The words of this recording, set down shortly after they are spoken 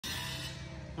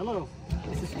Hello,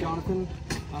 this is Jonathan.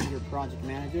 I'm your project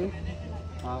manager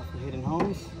for Hidden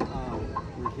Homes.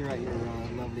 We're here at your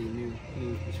lovely new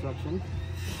construction.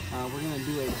 We're going to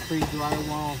do a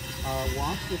pre-drywall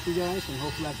walk with you guys, and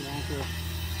hopefully I can answer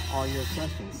all your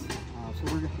questions. So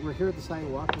we're here at the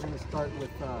sidewalk. We're going to start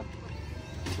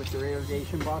with your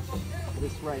irrigation box.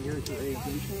 This right here is your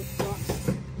irrigation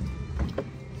box.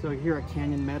 So here at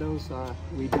Canyon Meadows,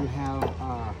 we do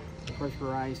have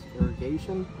pressurized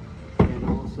irrigation and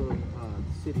also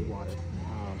city water.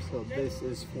 So this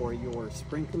is for your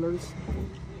sprinklers,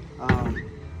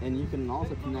 and you can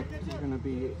also connect. You're going to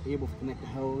be able to connect the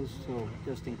hose, so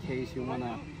just in case you want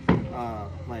to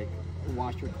like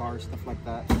wash your car, stuff like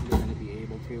that, you're going to be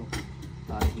able to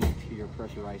connect to your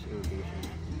pressurized irrigation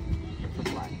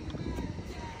supply.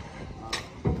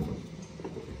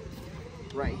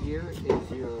 Right here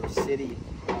is your city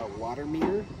water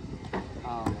meter.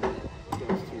 It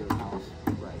goes to your house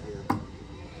right here.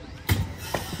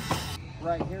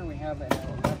 Right here we have an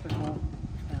electrical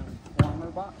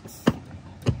transformer box.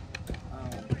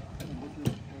 And this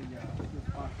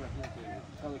box right here is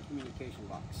a telecommunication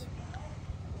box.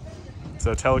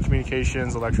 So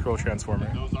telecommunications, electrical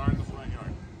transformer. Those are in the front yard.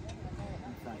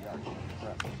 In the front yard,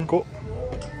 correct. Cool.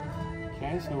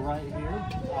 Okay, so right here,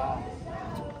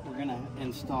 we're gonna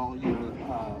install your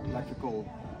electrical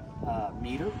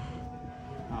meter.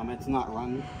 It's not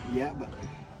run yet, but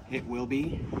it will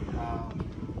be.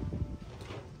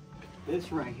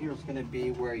 This right here is gonna be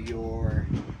where your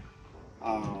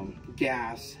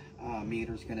gas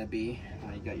meter is gonna be.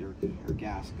 You got your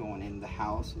gas going in the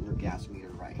house and your gas meter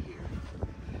right here.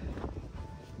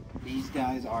 These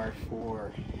guys are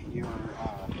for your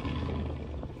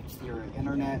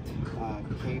internet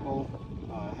cable.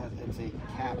 It's a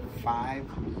Cat 5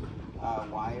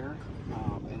 wire,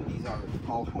 and these are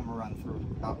all home run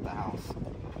throughout the house.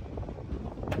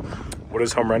 What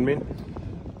does home run mean?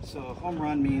 So home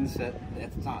run means that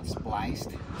it's not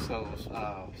spliced. So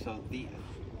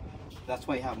that's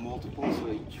why you have multiple.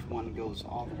 So each one goes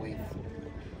all the way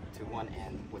to one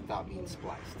end without being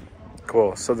spliced.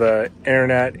 Cool. So the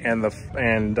internet and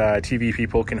TV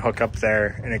people can hook up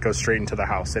there, and it goes straight into the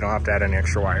house. They don't have to add any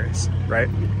extra wires, right?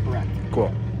 Correct.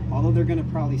 Cool. Although they're going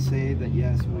to probably say that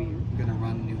yes, we're going to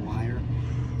run new wire,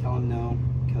 tell them no,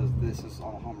 because this is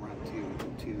all home run to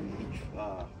each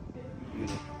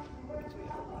unit.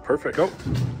 Perfect. Go.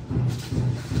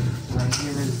 Right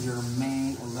here is your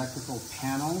main electrical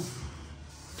panel.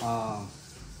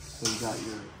 So you got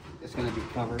your, it's going to be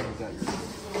covered. You got your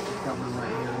cover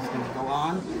right here. It's going to go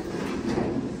on.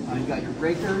 You got your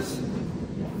breakers,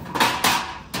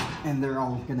 and they're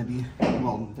all going to be,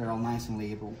 well, they're all nice and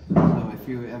labeled. So if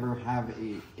you ever have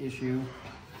a issue,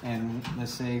 and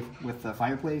let's say with the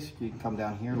fireplace, you can come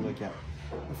down here, look at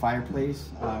the fireplace,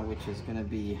 which is going to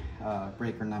be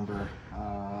breaker number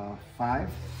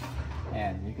 5,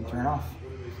 and you can turn it off.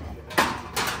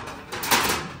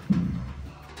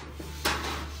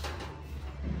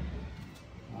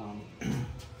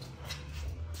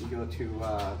 You go to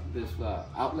this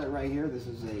outlet right here. This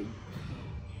is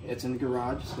it's in the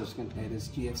garage, so it is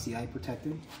GFCI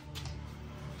protected.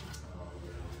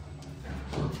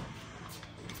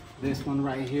 This one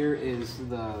right here is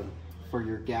for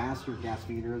your gas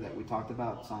meter that we talked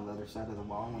about. It's on the other side of the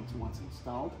wall once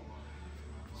installed.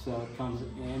 So it comes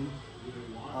in,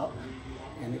 up,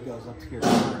 and it goes up to your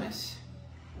furnace.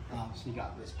 So you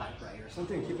got this pipe right here.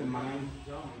 Something to keep in mind,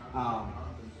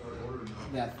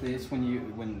 that this,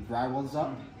 when drywall is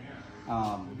up,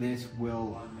 this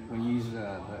will, when you use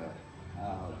the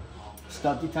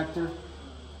stud detector,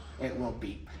 it will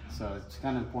beep. So it's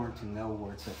kind of important to know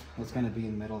where it's going to be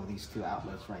in the middle of these two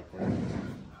outlets right there.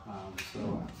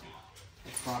 So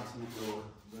approximately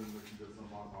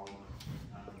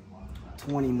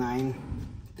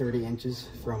 29-30 inches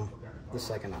from the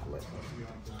second outlet.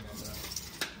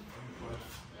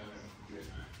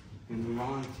 And move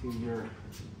on to your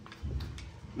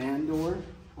man door.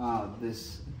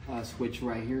 This switch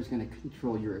right here is going to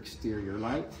control your exterior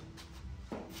light.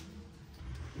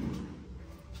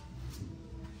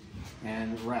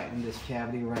 And right in this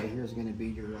cavity right here is going to be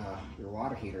your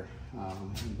water heater.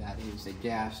 That is a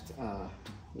gassed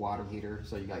water heater.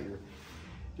 So you got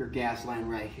your gas line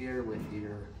right here with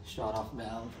your shut-off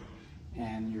valve,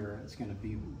 and it's going to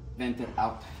be vented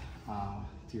out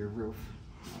to your roof.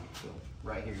 So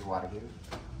right here, your water heater.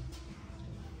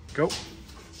 Go.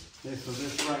 Okay, so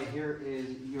this right here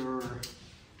is your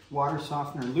water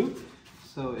softener loop.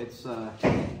 So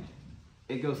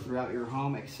it goes throughout your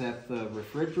home except the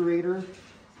refrigerator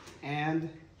and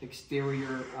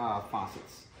exterior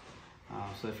faucets.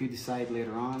 So if you decide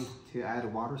later on to add a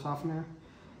water softener,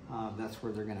 that's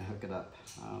where they're going to hook it up.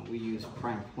 We use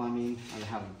Prime Plumbing. They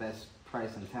have the best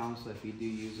price in town, so if you do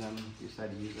use them, if you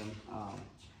decide to use them,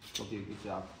 they'll do a good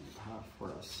job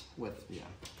for us with the.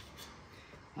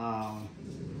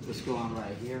 Let's go on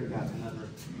right here. We got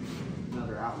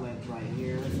another outlet right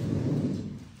here.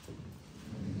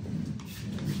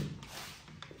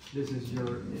 This is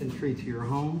your entry to your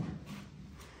home.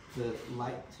 The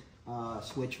light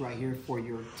switch right here for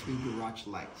your 2 garage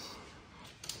lights.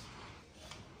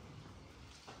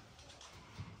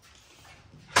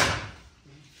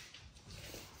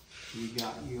 You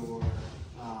got your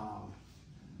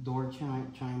door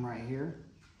chime right here.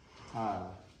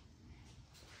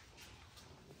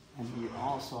 And you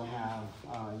also have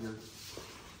your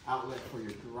outlet for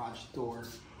your garage door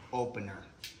opener.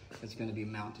 It's going to be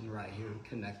mounted right here,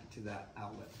 connected to that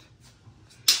outlet.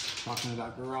 Talking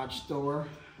about garage door,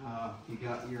 you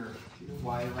got your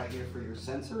wire right here for your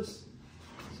sensors.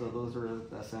 So those are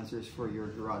the sensors for your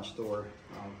garage door,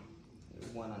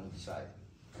 one on each side.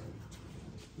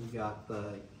 You got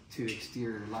the 2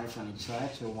 exterior lights on each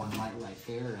side, so one light right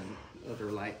there and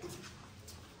other light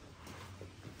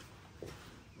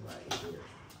right here.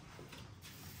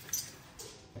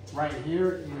 Right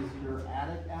here is your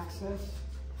attic access.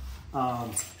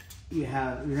 You're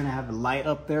gonna have a light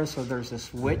up there, so there's a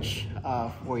switch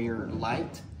for your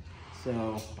light.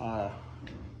 So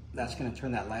that's gonna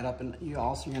turn that light up, and you're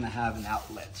also gonna have an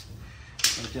outlet.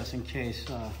 So just in case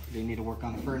they need to work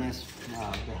on the furnace,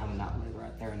 they have an outlet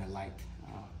right there and a light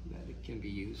that it can be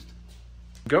used.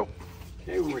 Go.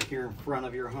 Okay, we're here in front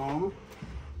of your home.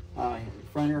 In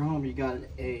front of your home, you got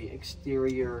a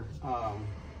exterior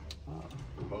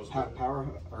power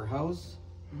or hose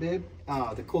bib.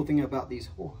 The cool thing about these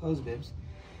hose bibs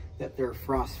that they're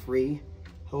frost-free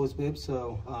hose bibs,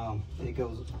 so it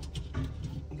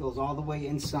goes all the way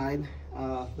inside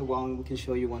the wall, and we can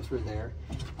show you once we're there.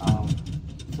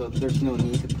 So there's no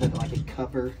need to put like a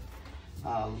cover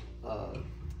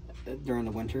during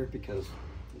the winter, because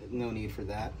no need for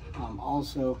that.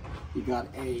 Also, you got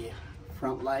a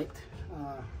front light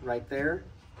right there,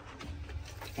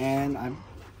 and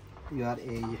you got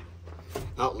a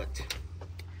outlet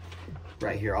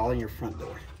right here, all in your front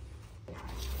door.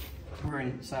 We're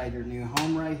inside your new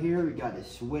home right here. We got a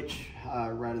switch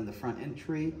right in the front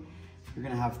entry. You're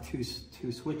gonna have two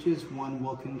switches. One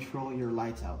will control your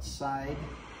lights outside,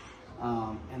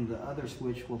 and the other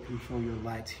switch will control your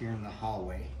lights here in the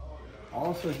hallway.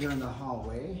 Also here in the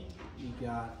hallway, you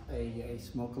got a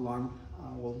smoke alarm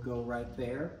will go right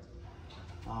there.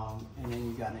 And then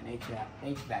you got an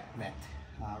HVAC vent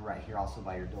right here, also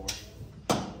by your door. This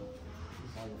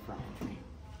is all your front entry.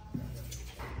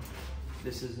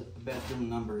 This is bedroom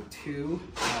number 2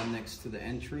 next to the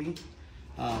entry.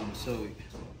 So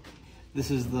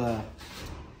this is the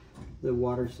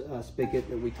water spigot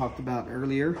that we talked about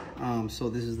earlier. So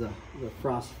this is the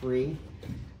frost-free.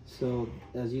 So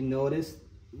as you notice,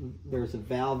 there's a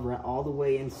valve all the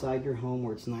way inside your home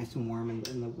where it's nice and warm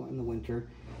in the winter.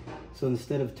 So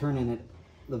instead of turning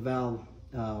the valve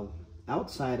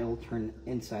outside, it will turn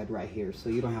inside right here. So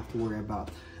you don't have to worry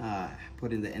about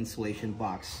putting the insulation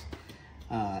box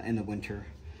in the winter.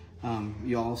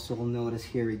 You also notice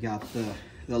here you got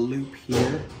the loop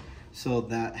here, so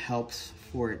that helps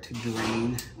for it to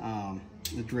drain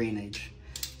the drainage,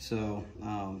 so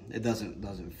it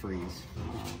doesn't freeze.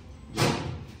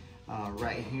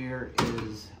 Right here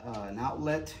is an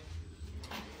outlet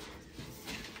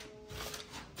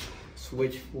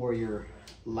switch for your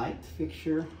light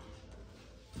fixture,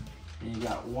 and you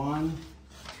got 1,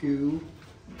 2,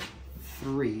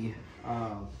 3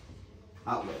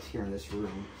 outlets here in this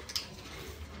room.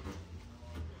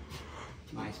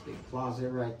 Nice big closet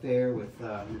right there with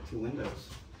your 2 windows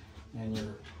and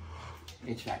your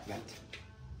HVAC vent.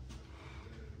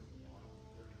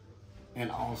 And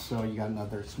also you got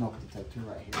another smoke detector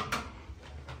right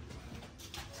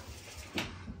here.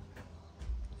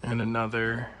 And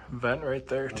another vent right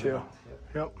there too.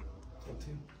 Yep.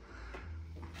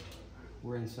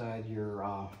 We're inside your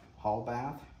hall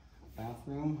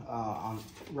bathroom.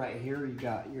 Right here you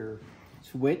got your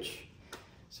switch.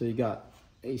 So you got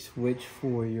a switch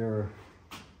for your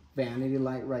vanity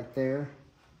light right there.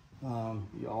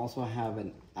 You also have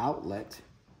an outlet,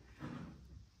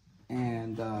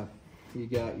 and you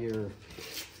got your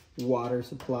water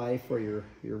supply for your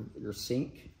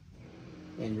sink,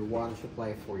 and your water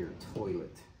supply for your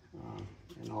toilet,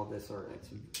 and all this are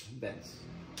vents.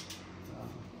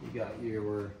 You got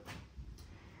your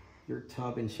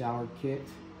tub and shower kit,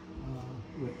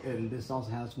 and this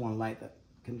also has one light that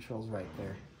controls right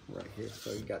there, right here.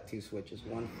 So you got 2 switches,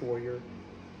 one for your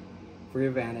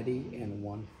vanity and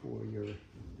one for your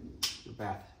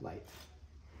bath light.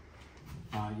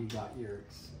 You got your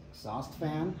exhaust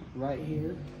fan right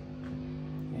here,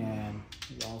 and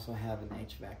you also have an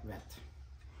HVAC vent.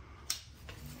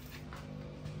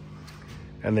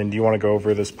 And then do you want to go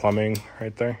over this plumbing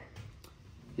right there?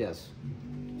 Yes.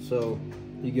 So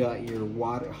you got your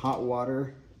hot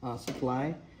water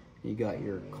supply. You got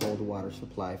your cold water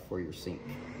supply for your sink.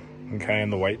 Okay,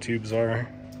 and the white tubes are?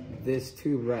 This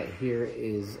tube right here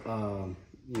is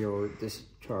your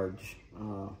discharge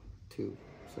tube.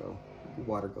 So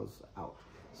water goes out.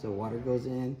 So water goes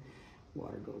in,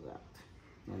 water goes out,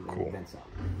 and then it vents out.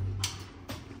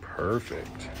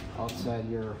 Perfect. Outside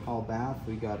your hall bath,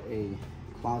 we got a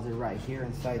closet right here.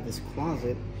 Inside this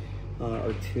closet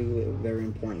are two very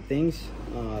important things.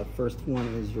 First one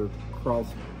is your crawl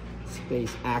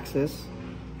space access.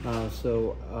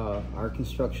 So our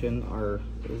construction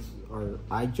is our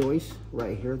eye joists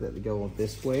right here that go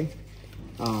this way,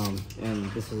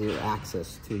 and this is your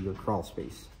access to your crawl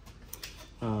space.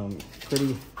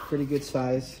 Pretty good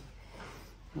size.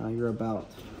 You're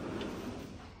about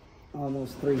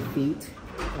almost 3 feet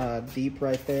deep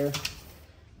right there.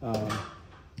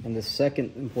 And the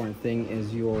second important thing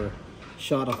is your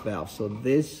shut-off valve. So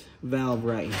this valve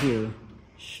right here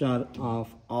shut off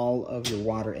all of your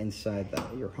water inside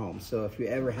your home. So if you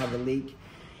ever have a leak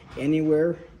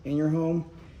anywhere in your home,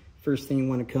 first thing you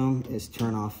want to come is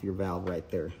turn off your valve right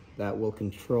there. That will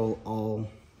control all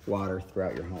water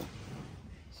throughout your home.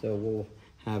 So we'll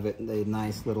have it a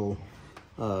nice little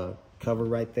cover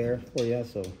right there for you.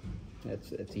 So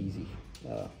it's easy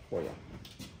for you.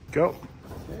 Go.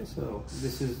 Okay, so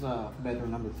this is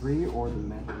bedroom number 3, or the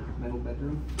middle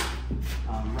bedroom.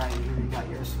 Right here you got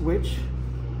your switch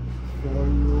for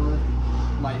your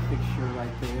light fixture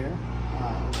right there.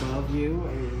 Above you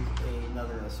is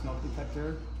another smoke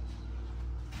detector.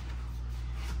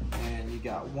 And you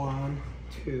got 1,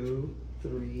 2,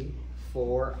 3,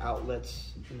 4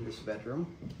 outlets in this bedroom.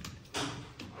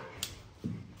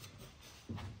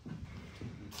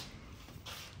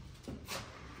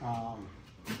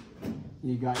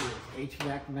 You got your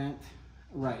HVAC vent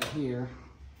right here,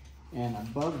 and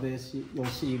above this you'll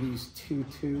see these 2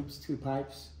 tubes, 2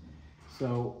 pipes.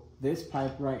 So this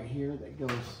pipe right here that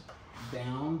goes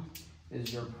down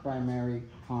is your primary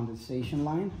condensation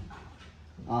line.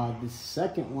 The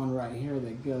second one right here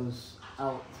that goes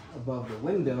out above the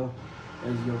window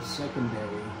is your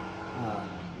secondary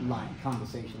line,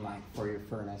 condensation line for your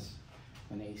furnace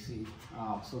and AC.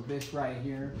 So this right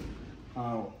here,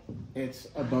 it's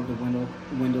above the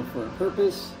window for a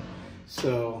purpose.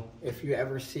 So if you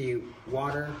ever see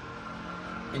water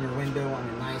in your window on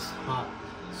a nice hot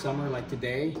summer like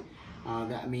today,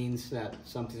 that means that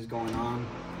something's going on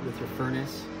with your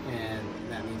furnace, and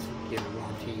that means you give a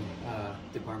warranty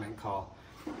department a call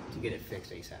to get it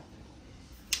fixed ASAP.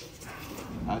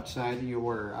 Outside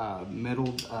your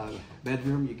middle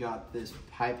bedroom, you got this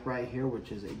pipe right here,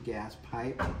 which is a gas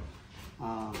pipe.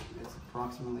 It's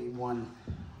approximately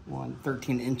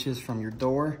 13 inches from your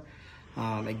door.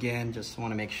 Again, just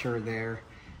want to make sure there,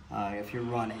 if you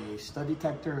run a stud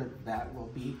detector, that will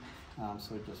beep.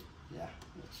 So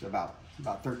it's about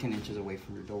 13 inches away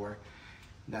from your door.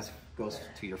 That goes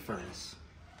to your furnace.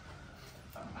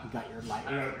 You got your light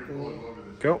right there.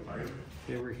 Go.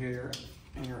 Over here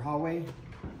in your hallway.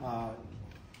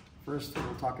 First,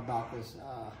 we'll talk about this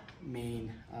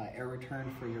main air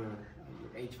return for your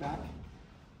HVAC.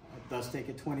 It does take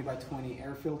a 20 by 20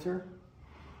 air filter.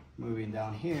 Moving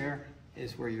down here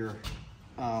is where your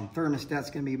thermostat's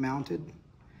going to be mounted.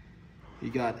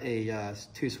 You got a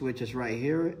 2 switches right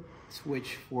here,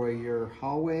 switch for your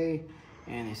hallway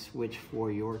and a switch for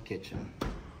your kitchen.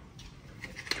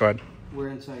 Go ahead. We're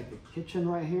inside the kitchen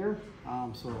right here,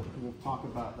 so we'll talk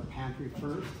about the pantry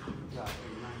first. We've got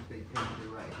a nice big pantry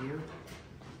right here.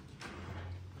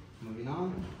 Moving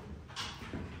on,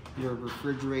 your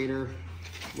refrigerator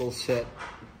will sit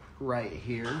right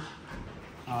here.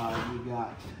 You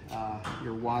got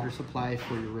your water supply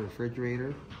for your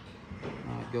refrigerator.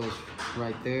 It goes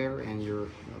right there, and your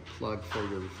plug for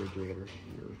your refrigerator,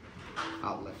 your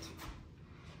outlet.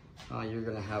 You're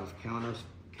gonna have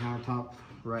countertop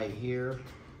right here.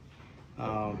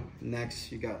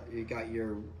 Next, you got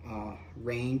your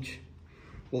range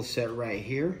will set right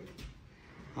here.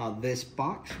 This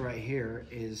box right here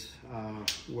is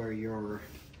where your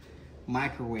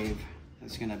microwave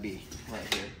is gonna be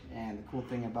right here. And the cool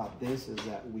thing about this is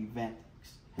that we vent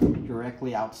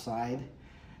directly outside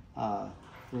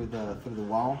through the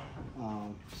wall,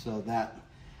 so that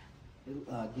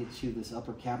gets you this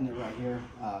upper cabinet right here.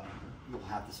 You'll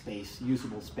have the space,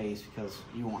 usable space, because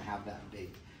you won't have that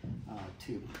big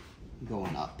tube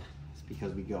going up. It's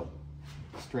because we go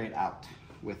straight out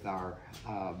with our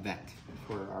vent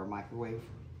for our microwave.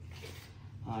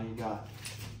 You got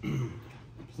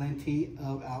plenty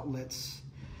of outlets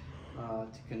to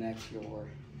connect your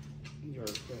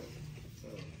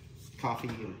coffee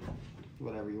and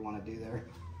whatever you want to do there.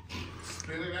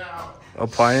 Spit it out.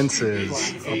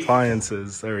 Appliances.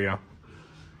 There we go.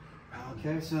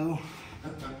 Okay, so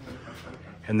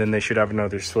And then they should have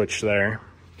another switch there.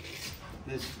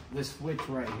 this switch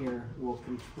right here will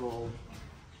control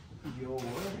your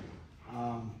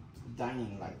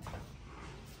dining light.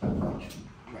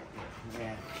 Right there.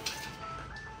 And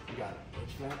you got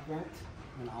HVAC vent,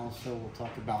 and also we'll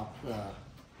talk about the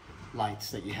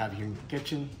lights that you have here in the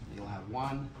kitchen. You'll have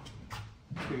 1,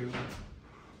 2,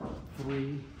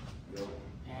 3,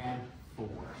 and 4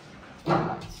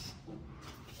 lights.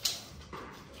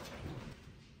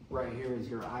 Right here is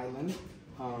your island.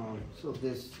 So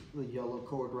the yellow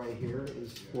cord right here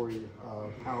is for your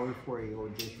power for your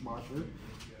dishwasher.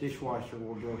 Dishwasher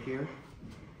will go here.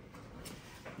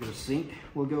 Your sink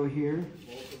will go here.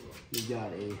 You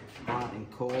got a hot and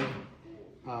cold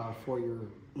for your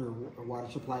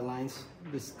water supply lines.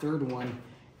 This third one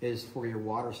is for your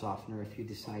water softener if you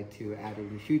decide to add it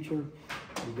in the future.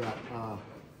 You got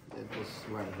this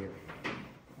right here.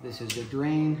 This is the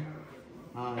drain.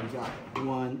 You got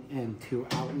 1 and 2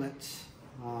 outlets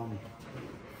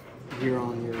here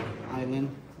on your island.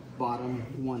 Bottom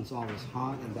one's always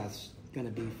hot, and that's going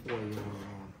to be for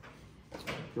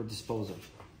your disposal.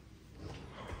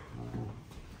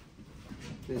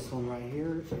 This one right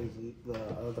here is the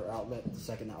other outlet, the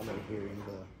second outlet here in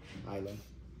the island.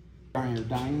 In your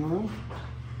dining room.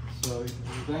 So in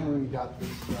your dining room, you got this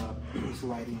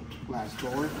sliding glass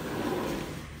door.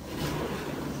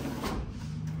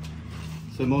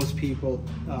 So most people,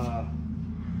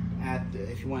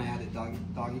 if you want to add a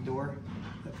doggy door,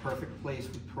 the perfect place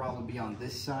would probably be on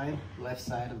this side, left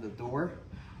side of the door,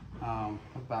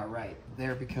 about right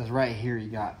there, because right here you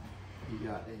got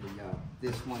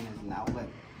this one is an outlet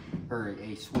or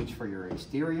a switch for your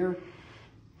exterior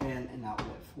and an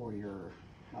outlet for your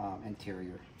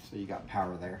interior. So you got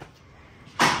power there.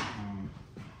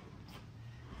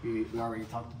 We already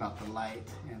talked about the light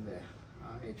and the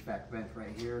HVAC vent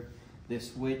right here.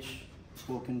 This switch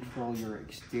will control your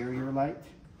exterior light.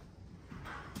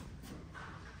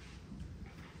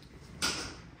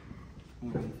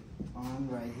 Moving on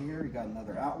right here, you got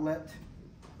another outlet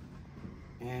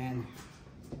and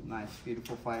nice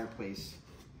beautiful fireplace.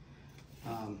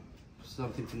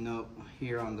 Something to note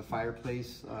here on the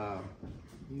fireplace,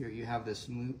 here you have this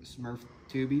Smurf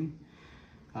tubing.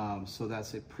 So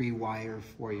that's a pre-wire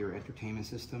for your entertainment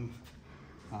system.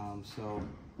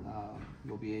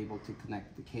 You'll be able to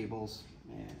connect the cables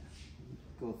and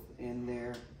go in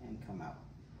there and come out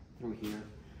through here.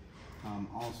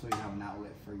 Also, you have an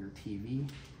outlet for your TV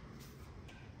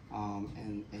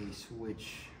and a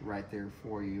switch right there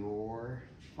for your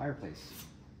fireplace.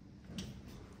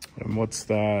 And what's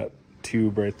that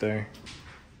tube right there?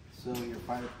 So your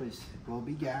fireplace will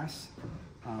be gas.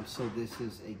 So this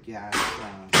is a gas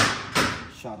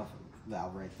shut-off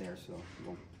valve right there. So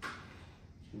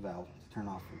valve to turn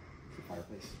off the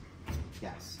fireplace.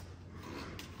 Gas.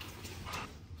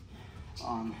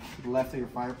 On the left of your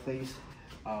fireplace,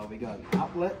 we got an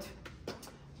outlet.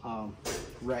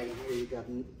 Right here, you got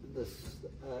this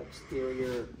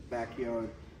exterior backyard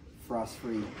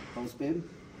frost-free hose bin.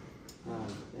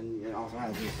 And it also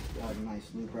has this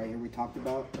nice loop right here we talked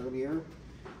about earlier.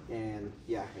 And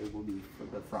yeah, it will be for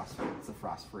the frost-free. It's a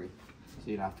frost-free, so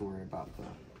you don't have to worry about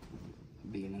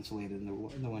being insulated in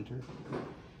the winter.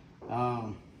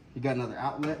 You got another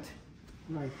outlet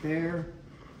right there.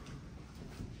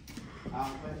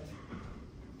 Outlet.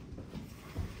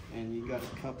 And you got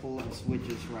a couple of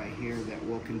switches right here that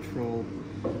will control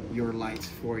your lights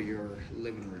for your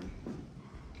living room.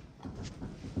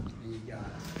 And you got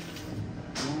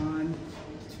 1,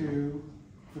 2,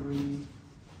 3,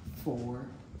 4,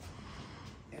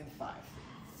 and 5.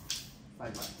 5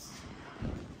 lights.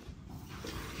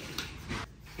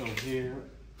 So here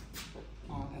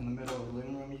in the middle of the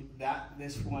living room,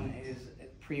 this one is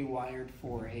pre-wired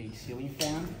for a ceiling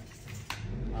fan,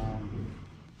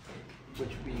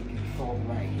 which we control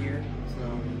right here.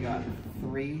 So you got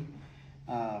 3.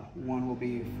 One will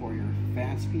be for your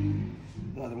fan speed,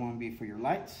 the other one will be for your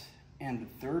lights, and the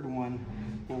third one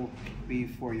will be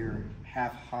for your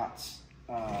half-hots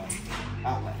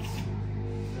outlets.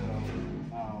 So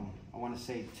I want to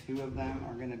say 2 of them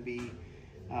are going to be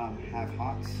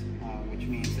half-hots, which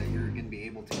means that you're going to be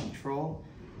able to control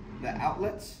the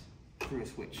outlets through a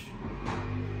switch,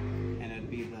 and it'd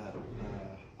be the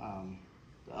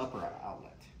upper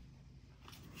outlet.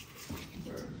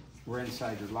 We're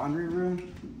inside your laundry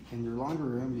room. In your laundry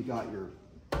room, you got your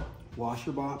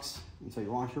washer box. Inside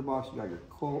your washer box, you got your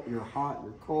cold, your hot,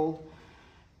 your cold,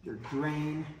 your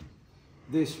drain.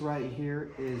 This right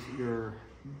here is your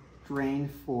drain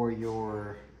for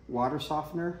your water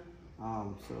softener.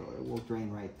 So it will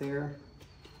drain right there.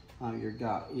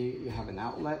 You have an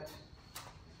outlet,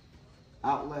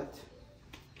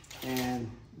 and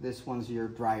this one's your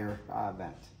dryer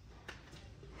vent.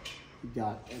 You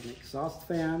got an exhaust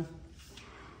fan,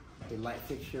 a light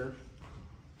fixture,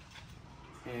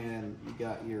 and you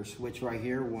got your switch right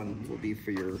here. One will be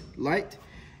for your light,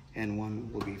 and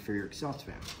one will be for your exhaust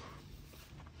fan.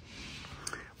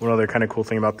 One other kind of cool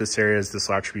thing about this area is this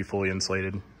will actually be fully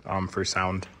insulated for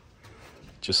sound.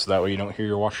 Just so that way you don't hear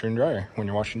your washer and dryer when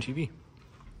you're watching TV.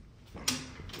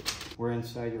 We're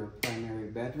inside your primary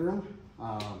bedroom.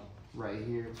 Right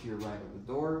here to your right of the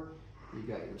door, you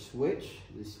got your switch.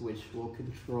 This switch will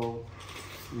control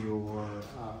your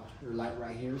light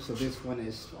right here. So this one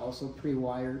is also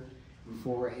pre-wired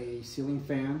for a ceiling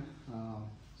fan.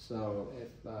 So if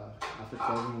after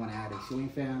closing you want to add a ceiling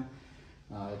fan,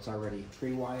 it's already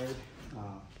pre-wired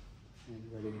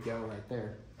and ready to go right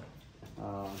there.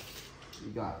 You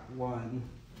got 1,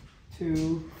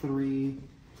 2, 3,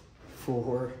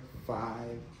 4,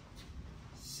 5,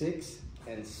 6,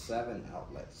 and 7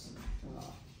 outlets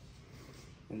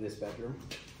in this bedroom.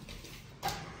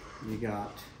 You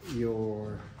got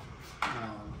your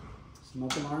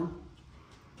smoke alarm,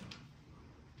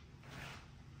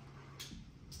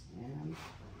 and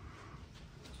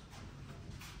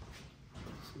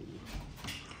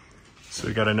so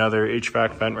we got another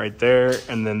HVAC vent right there,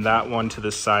 and then that one to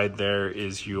the side there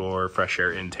is your fresh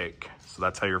air intake. So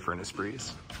that's how your furnace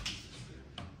breathes.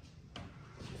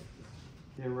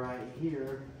 Okay, right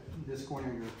here, this corner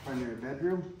of your primary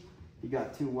bedroom, you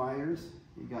got 2 wires.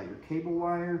 You got your cable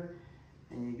wire,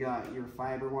 and you got your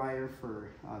fiber wire for,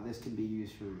 this can be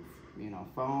used for,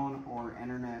 phone or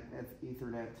internet,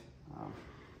 Ethernet.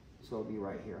 So it'll be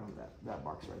right here on that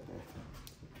box right there.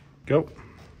 Go.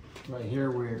 Right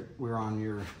here, we're on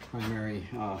your primary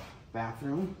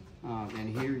bathroom, and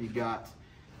here you got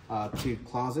 2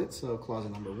 closets. So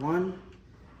closet number 1,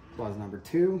 closet number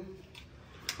 2.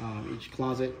 Each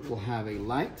closet will have a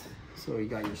light. So you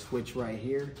got your switch right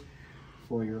here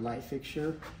for your light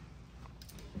fixture,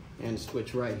 and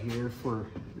switch right here for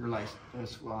your light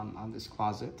on this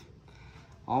closet.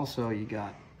 Also, you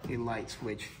got a light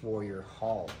switch for your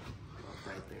hall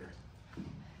right there.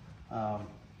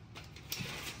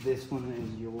 This one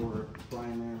is your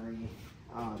primary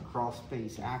crawl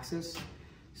space access.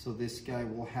 So this guy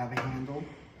will have a handle,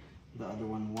 the other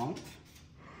one won't.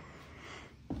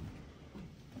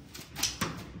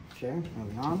 Okay,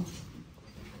 moving on.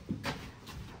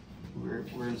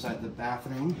 We're inside the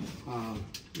bathroom.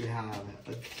 You have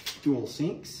dual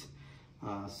sinks.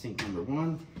 Sink number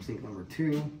 1, sink number 2.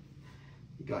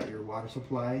 You got your water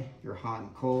supply, your hot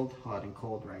and cold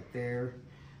right there.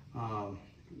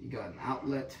 You got an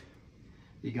outlet.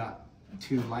 You got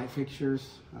 2 light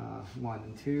fixtures, 1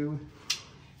 and 2,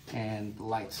 and the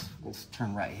lights will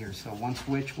turn right here. So one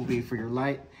switch will be for your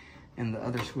light, and the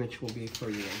other switch will be for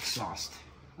your exhaust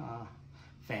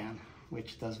fan,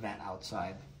 which does vent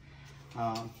outside.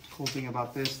 Cool thing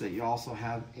about this that you also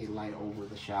have a light over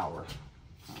the shower,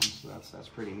 so that's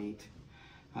pretty neat.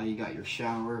 You got your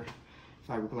shower,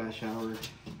 fiberglass shower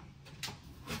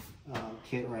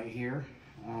kit right here.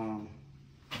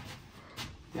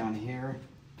 Down here,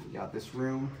 you got this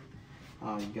room.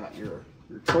 You got your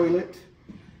toilet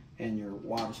and your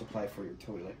water supply for your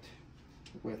toilet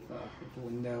with the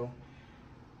window,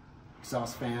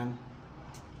 exhaust fan,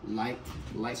 light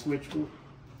switch will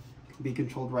be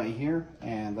controlled right here,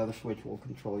 and the other switch will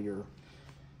control your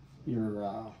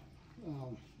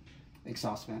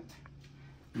exhaust vent.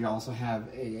 You also have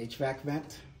a HVAC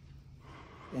vent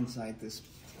inside this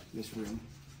room,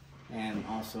 and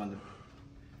also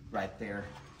right there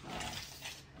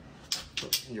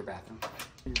in your bathroom.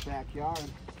 In your backyard,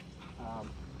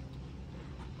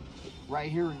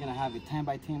 right here we're going to have a 10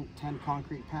 by 10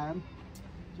 concrete pad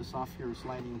just off your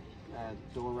sliding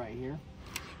door right here.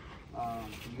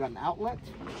 You got an outlet,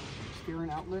 steering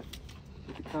outlet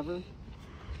with the cover,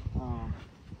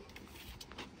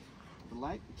 the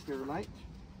light, exterior light.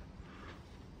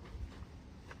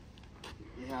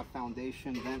 You have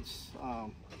foundation vents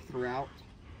throughout.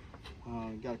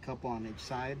 You got a couple on each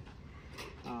side.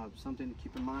 Something to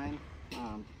keep in mind,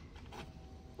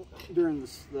 during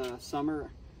the summer,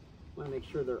 want to make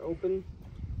sure they're open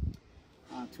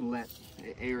to let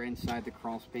air inside the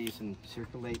crawl space and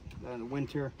circulate. In the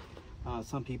winter,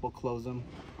 some people close them,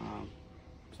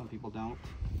 some people don't.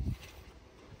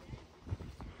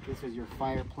 This is your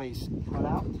fireplace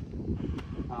cutout.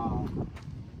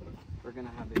 We're gonna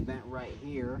have a vent right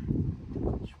here,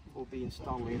 which will be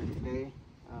installed later today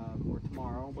or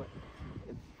tomorrow. But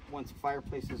once the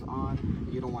fireplace is on,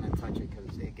 you don't want to touch it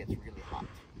because it gets really hot.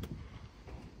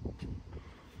 Okay.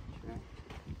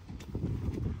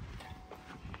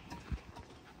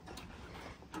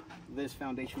 This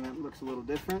foundation vent looks a little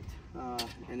different,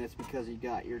 and it's because you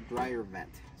got your dryer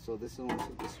vent. So this is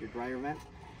your dryer vent.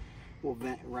 We'll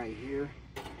vent right here,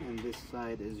 and this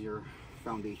side is your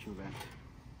foundation vent.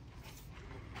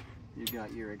 You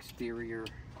got your exterior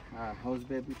hose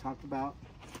bib we talked about.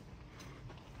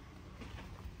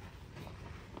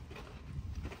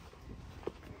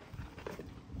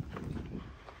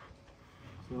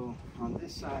 So on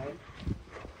this side,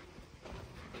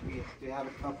 we have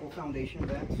a couple foundation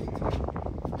vents. You got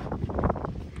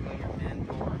your man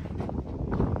door.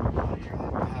 You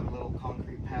have a little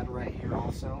concrete pad right here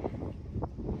also.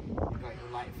 You got your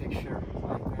light fixture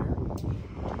right there.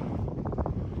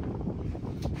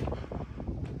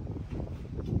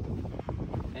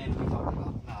 And we talked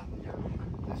about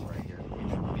this right here,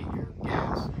 which would be your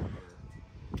gas and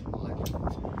your electric.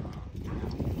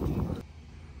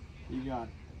 You got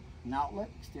an outlet,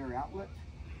 exterior outlet.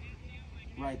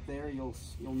 Right there, you'll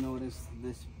notice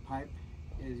this pipe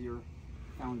is your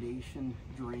foundation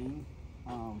drain,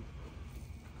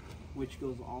 which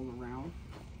goes all around,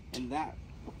 and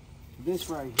this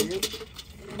right here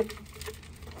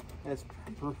is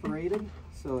perforated.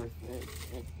 So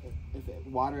if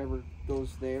water ever goes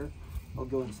there, it'll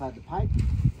go inside the pipe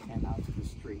and out to the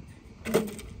street.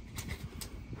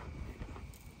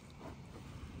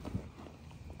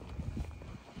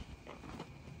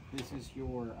 This is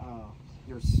your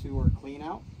sewer clean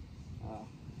out.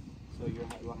 So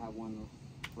you'll have one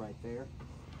right there,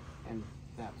 and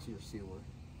that's your sewer.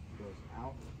 It goes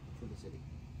out to the city.